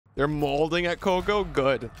They're molding at Coco.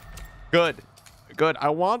 Good. Good. Good. I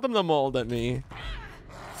want them to mold at me.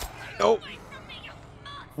 Oh.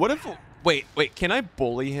 What if... Wait. Can I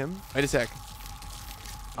bully him? Wait a sec.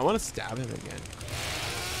 I want to stab him again.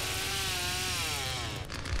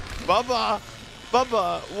 Bubba.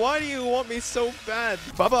 Bubba. Why do you want me so bad?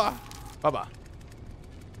 Bubba. Bubba.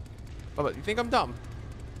 Bubba, you think I'm dumb?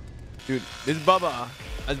 Dude, this Bubba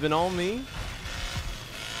has been on me.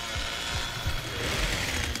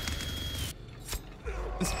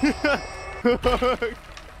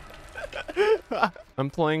 I'm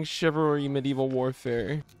playing Chivalry Medieval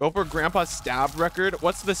Warfare. Go for Grandpa's stab record.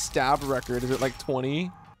 What's the stab record? Is it like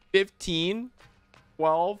 20? 15?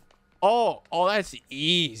 12? Oh, that's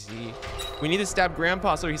easy. We need to stab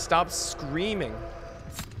Grandpa so he stops screaming.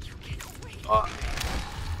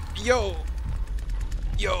 Yo.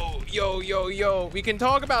 We can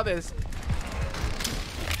talk about this.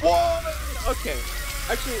 Whoa. Okay.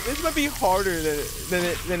 Actually, this might be harder than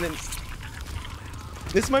it.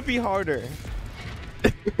 This might be harder.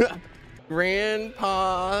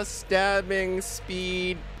 Grandpa stabbing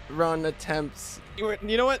speed run attempts.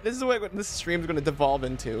 You know what? This is what this stream's gonna devolve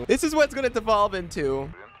into. This is what's gonna devolve into.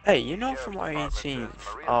 Hey, you know, for my 18th,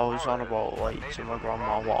 I was on about like to my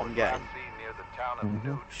grandma what I'm getting.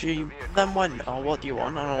 She then went, "Oh, what do you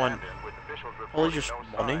want?" And I went, "Probably just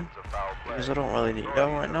money, because I don't really need it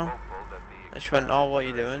right now." And she went, "Oh, what are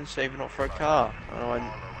you doing? Saving up for a car?" And I went,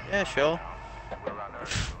 "Yeah, sure."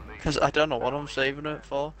 Because I don't know what I'm saving it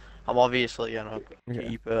for. I'm obviously gonna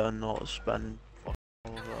keep it and not spend all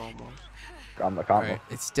of it almost. Right,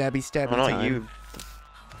 it's stabby I'm not time. you,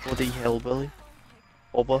 bloody hillbilly.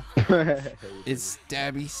 Bubba. It's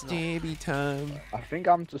stabby time. I think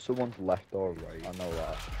I'm to someone's left or right. I know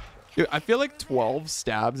that. Dude, I feel like 12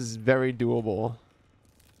 stabs is very doable.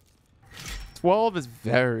 12 is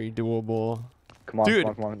very doable. Come on, dude.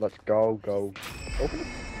 come on, let's go. Oh.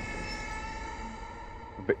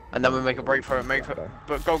 And then we make a break for it,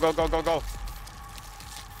 but go.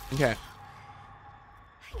 Okay.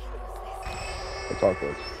 It's all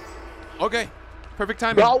good. Okay. Perfect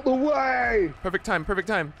timing. Out the way! Perfect time.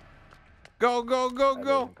 Go.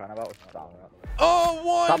 Kind of out of style. Oh,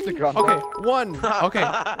 one. Okay, one. Okay.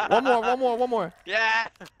 One more. Yeah.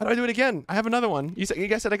 How do I do it again? I have another one. You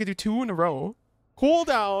guys said I could do 2 in a row. Cool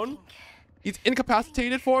down. He's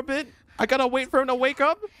incapacitated for a bit. I gotta wait for him to wake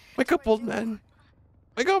up. Wake up, old man.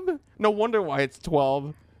 Wake up. No wonder why it's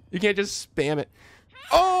 12. You can't just spam it.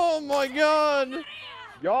 Oh my god.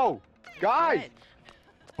 Yo, guys.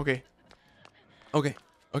 Okay.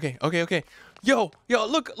 Yo,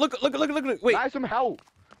 look. Wait. Guys, some help.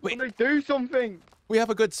 Wait. Somebody do something. We have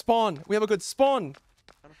a good spawn.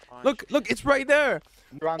 Look, it's right there.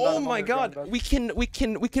 Oh my god. We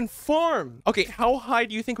can farm. Okay, how high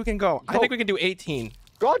do you think we can go? I think we can do 18.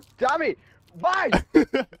 God damn it. Bye.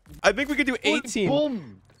 I think we can do 18.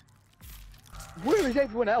 Boom. Where is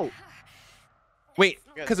everyone else? Wait,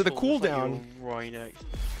 because of the cooldown. Right next.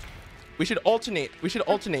 We should alternate.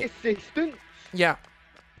 Assistant. Yeah.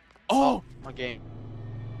 Oh, my game.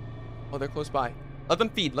 Oh, they're close by. Let them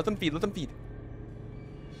feed.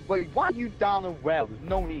 Wait, why are you down a well? There's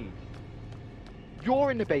no need.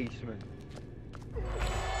 You're in the basement.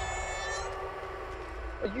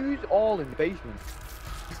 Are you all in the basement?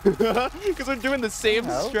 Because we're doing the same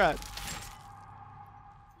strat.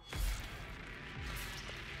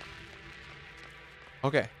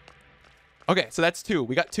 Okay, so that's 2.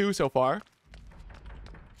 We got 2 so far.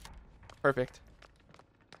 Perfect.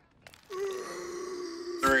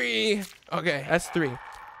 3. Okay, that's 3.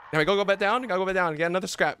 Now we go back down. Gotta go back down. Get another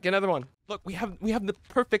scrap. Get another one. Look, we have the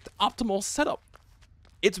perfect optimal setup.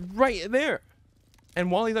 It's right there.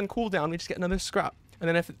 And while he's on cooldown, we just get another scrap. And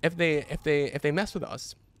then if they mess with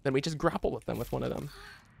us, then we just grapple with them with one of them.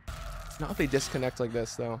 Not if they disconnect like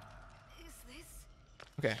this though.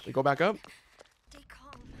 Okay, we go back up.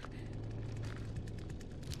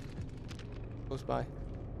 Close by. Wait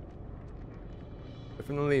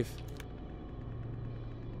for them to leave.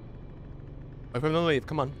 Wait for them to leave.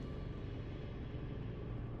 Come on.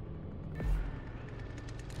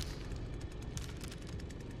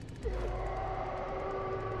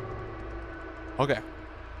 Okay.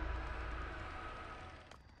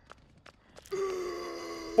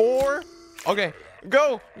 4. Okay.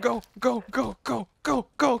 Go.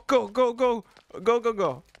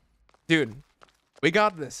 Dude, we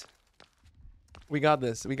got this. We got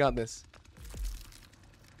this.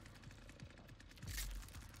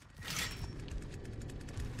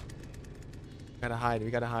 Gotta hide. We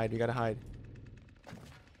gotta hide.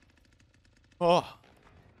 Oh.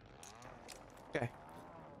 Okay.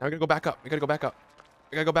 Now we gotta go back up. Gotta go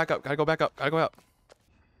up.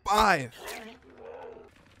 5.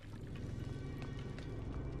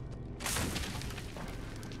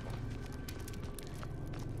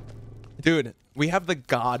 Dude, we have the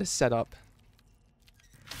god set up.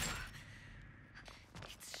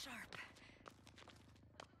 It's sharp.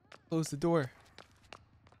 Close the door.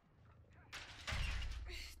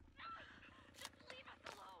 Leave us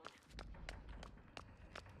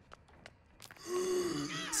alone.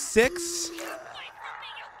 6. Wait for me,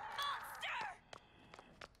 you monster!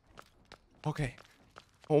 Okay.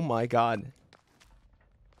 Oh my god.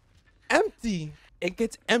 Empty. It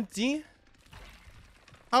gets empty.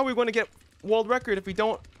 How are we going to get world record if we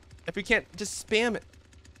can't just spam it?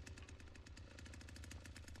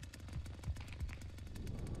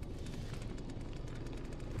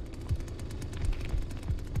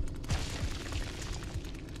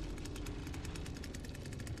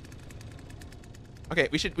 Okay,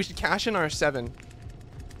 we should cash in our 7.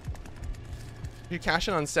 We should cash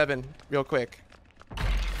in on 7 real quick.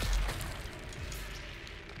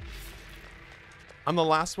 I'm the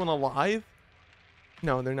last one alive?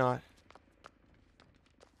 No, they're not.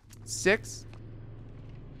 6?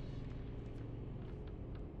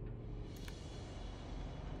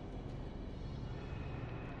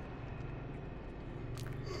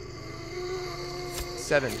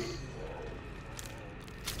 Seven.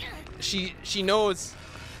 She knows.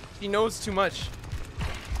 She knows too much.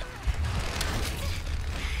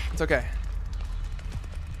 It's okay.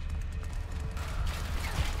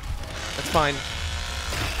 That's fine.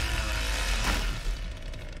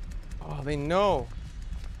 Oh, they know.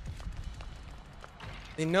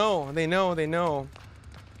 They know. They know. They know.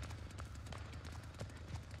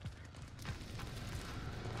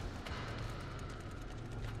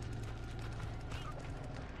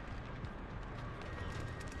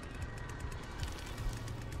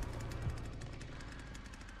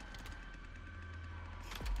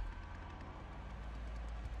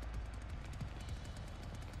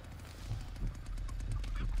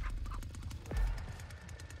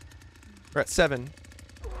 We're at 7.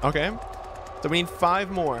 Okay. So we need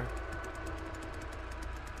 5 more.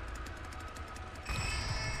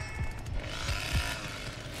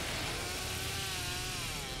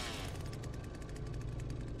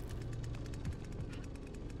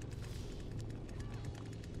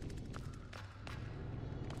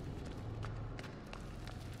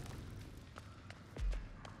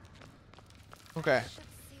 Okay. Should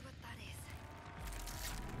see what that is.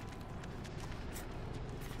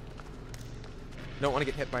 Don't want to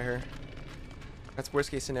get hit by her. That's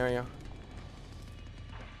worst case scenario.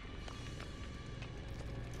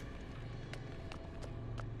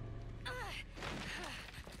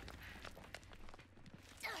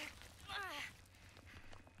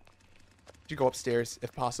 You go upstairs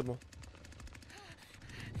if possible.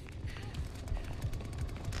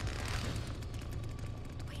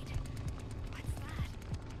 Wait, what's that?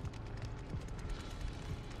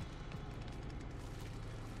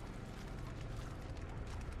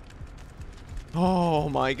 Oh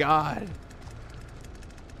my god.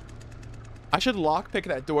 I should lockpick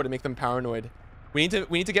that door to make them paranoid. We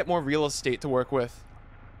need to get more real estate to work with.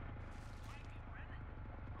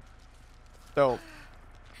 So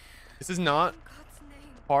this is not In God's name,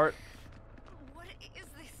 part. what is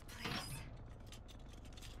this place?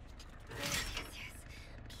 Yes, yes, yes.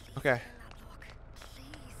 Please Okay. turn that lock.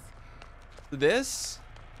 Please. This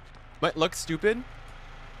might look stupid,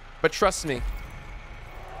 but trust me.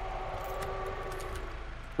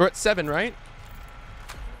 We're at 7, right?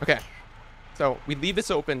 Okay. So we leave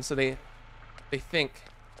this open so they think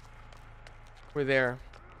we're there.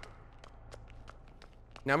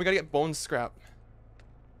 Now we gotta get bone scrap.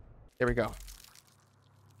 There we go.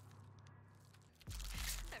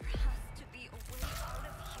 There has to be a way out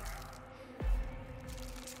of here.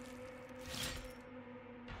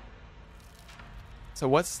 So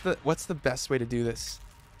what's the best way to do this?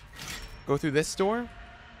 Go through this door?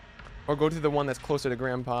 Or go to the one that's closer to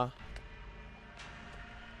Grandpa?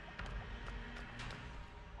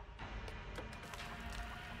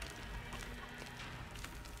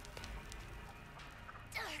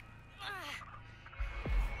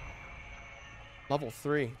 Level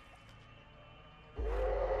 3.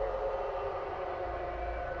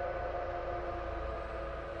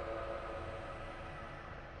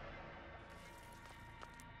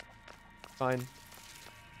 Fine.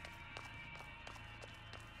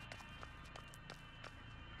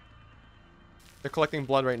 They're collecting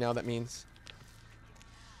blood right now, that means.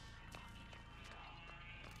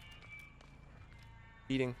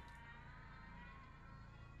 Eating.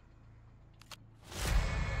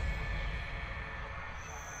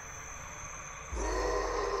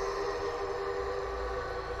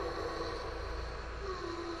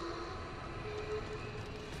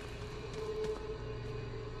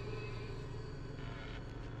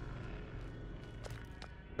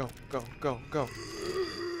 go, go, go.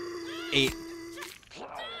 8.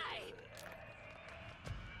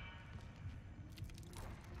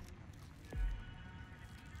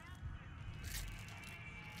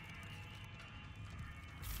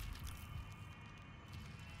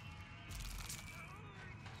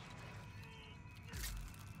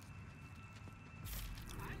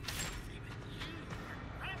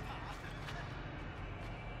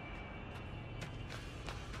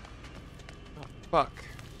 Oh, fuck.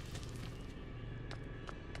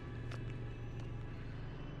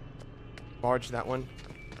 Barge that one.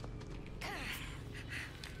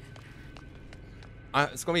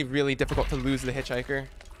 It's gonna be really difficult to lose the hitchhiker.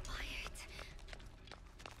 Quiet.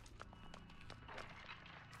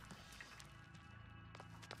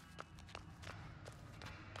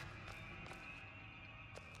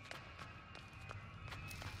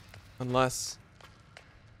 Unless...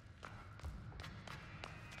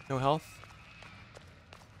 No health?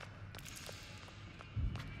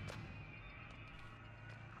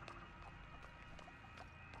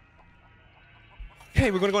 Okay,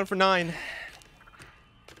 we're gonna go in for 9.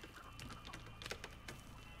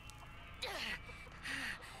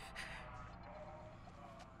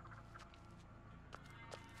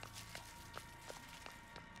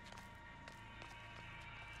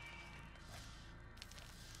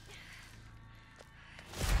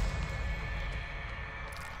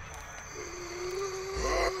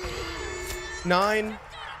 Nine.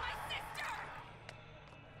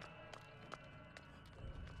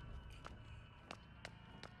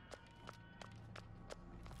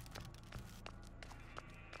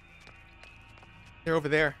 They're over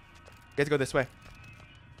there. You have to go this way.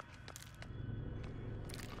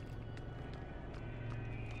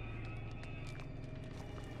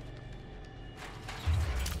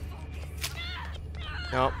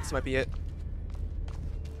 No, this might be it.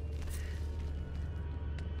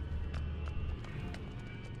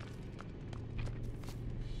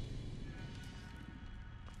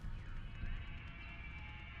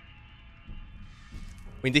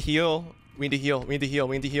 We need to heal. We need to heal. We need to heal.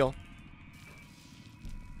 We need to heal.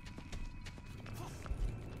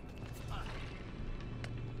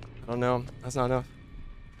 Oh no, that's not enough.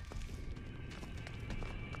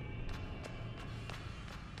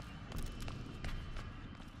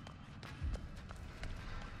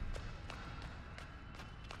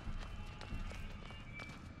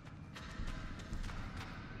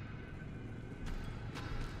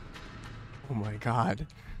 Oh my god.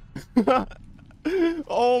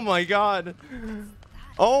 Oh my god.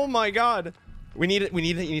 Oh my god. We need it. We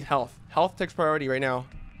need health. Health takes priority right now.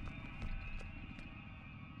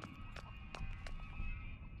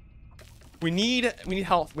 We need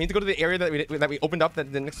health. We need to go to the area that we opened up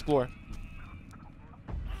that didn't explore.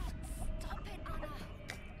 Stop it, Anna.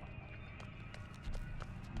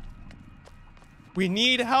 We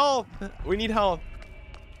need health. We need health.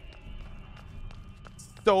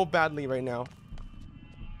 So badly right now.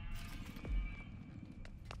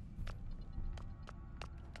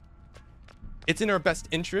 It's in our best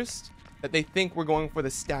interest that they think we're going for the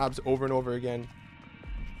stabs over and over again.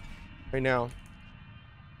 Right now.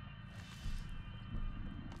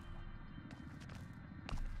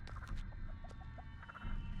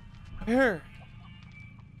 Where?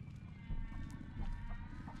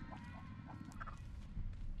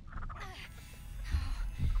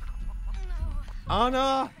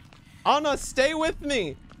 Anna! Anna, stay with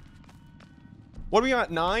me! What are we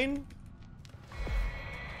at, 9?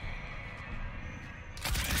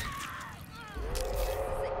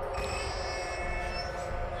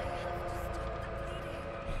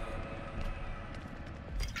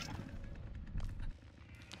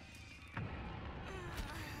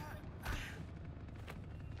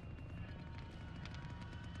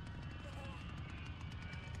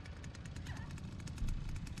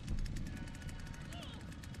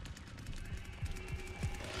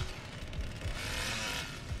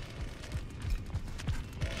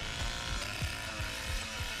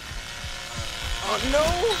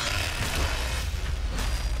 No!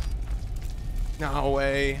 No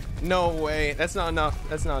way. No way. That's not enough.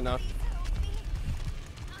 That's not enough.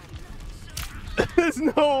 There's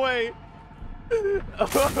no way.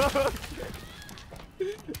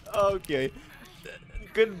 Okay.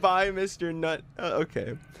 Goodbye, Mr. Nut.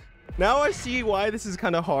 Okay. Now I see why this is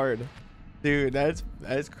kind of hard. Dude, that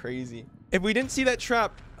is crazy. If we didn't see that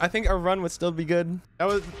trap, I think our run would still be good. That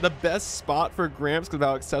was the best spot for Gramps because of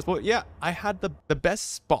how accessible. Yeah, I had the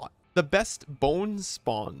best spot. The best bone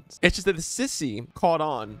spawns. It's just that the sissy caught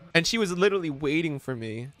on and she was literally waiting for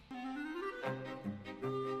me